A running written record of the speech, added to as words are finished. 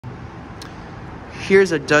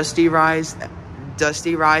Here's a Dusty Rise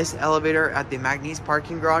elevator at the mcneese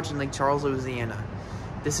parking garage in Lake Charles, Louisiana.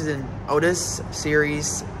 This is an Otis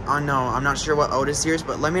series. No, I'm not sure what Otis series,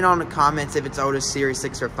 but let me know in the comments if it's Otis series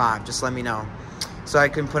 6 or 5. Just let me know so I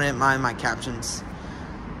can put it in my captions.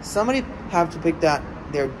 Somebody have to pick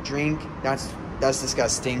their drink. That's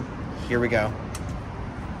disgusting. Here we go.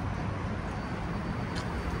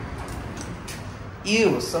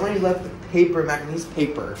 Ew, somebody left the paper, mcneese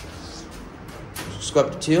paper. Just go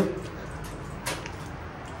up to 2.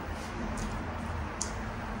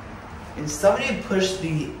 And somebody pushed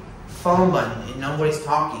the phone button and nobody's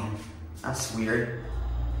talking. That's weird.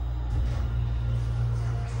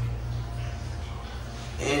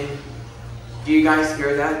 And do you guys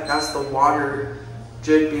hear that? That's the water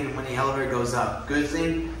dripping when the elevator goes up. Good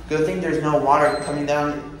thing there's no water coming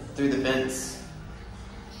down through the vents.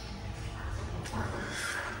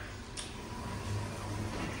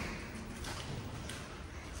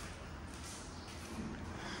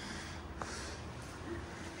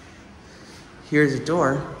 Here's a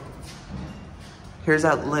door. Here's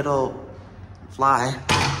that little fly.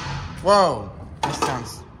 Whoa, that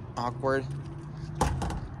sounds awkward.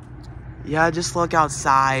 Yeah, just look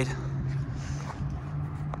outside.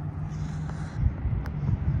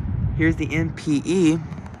 Here's the MPE.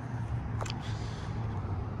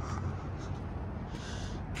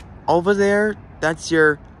 Over there, that's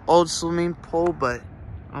your old swimming pool, but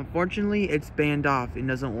unfortunately it's banned off. It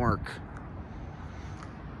doesn't work.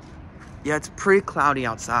 Yeah, it's pretty cloudy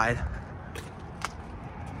outside.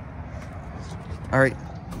 All right.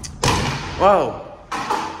 Whoa.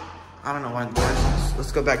 I don't know why the doors.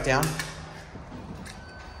 Let's go back down.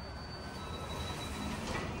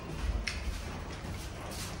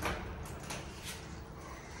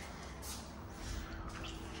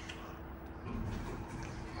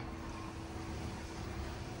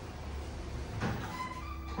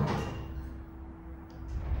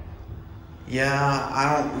 Yeah,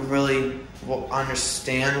 I don't really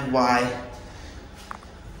understand why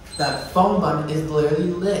that phone button is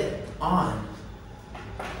literally lit on.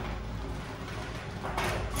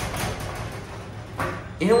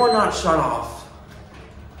 Anyone not shut off?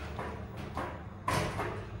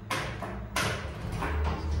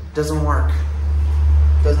 Doesn't work.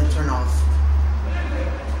 Doesn't turn off.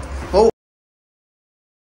 Oh!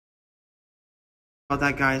 About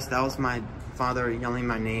that, guys, that was my father yelling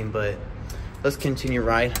my name, but let's continue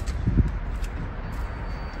ride.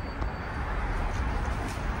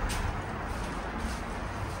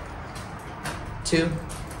 Two.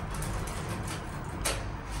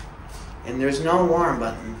 And there's no alarm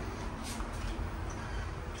button.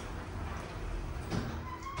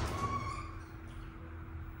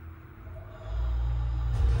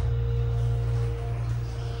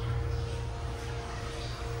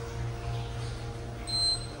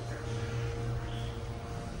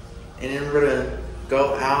 And then we're gonna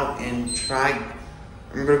go out and try.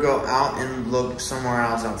 I'm gonna go out and look somewhere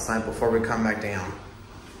else outside before we come back down.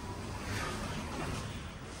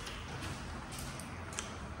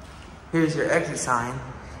 Here's your exit sign.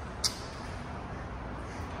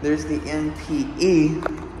 There's the MPE.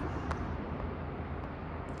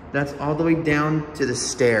 That's all the way down to the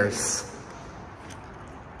stairs.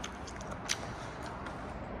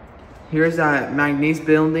 Here's that mcneese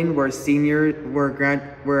building where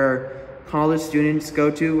college students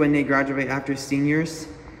go to when they graduate after seniors.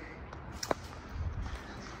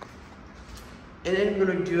 And then we're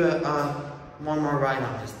gonna do one more ride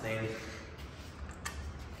on this thing.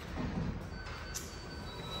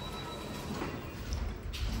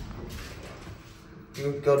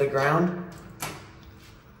 You go to ground.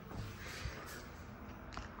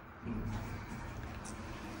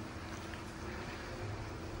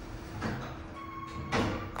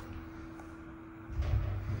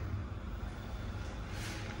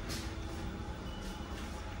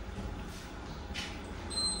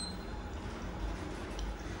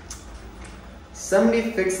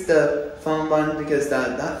 Somebody fixed the phone button because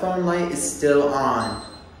that phone light is still on.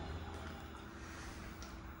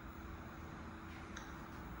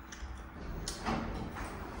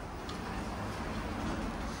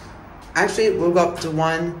 Actually, we'll go up to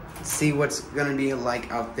 1, see what's gonna be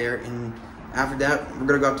like out there, and after that, we're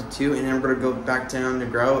gonna go up to 2, and then we're gonna go back down to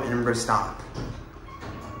grow, and we're gonna stop.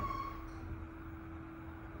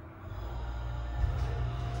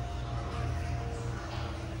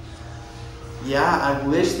 Yeah, I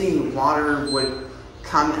wish the water would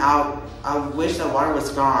come out. I wish the water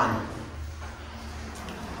was gone.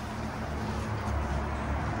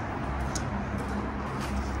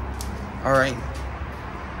 All right,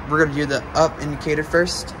 we're gonna do the up indicator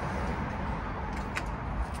first.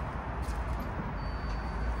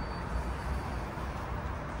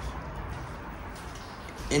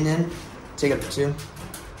 And then take it up to 2.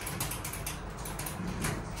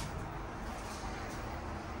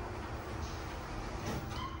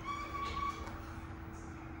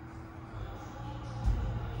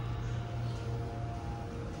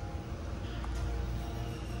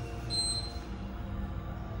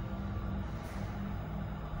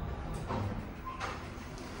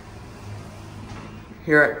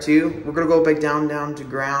 Here at 2, we're gonna go back down to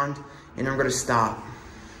ground, and then we're gonna stop.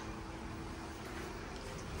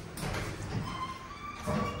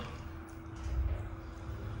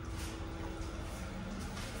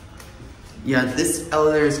 Yeah, this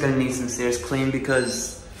elevator is gonna need some stairs cleaned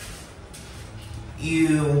because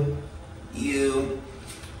you.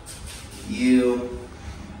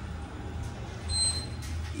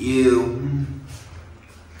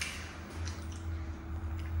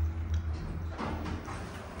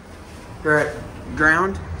 We're at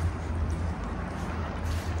ground.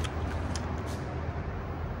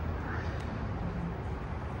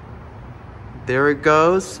 There it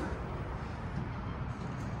goes.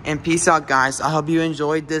 And peace out, guys. I hope you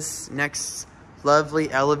enjoyed this next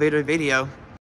lovely elevator video.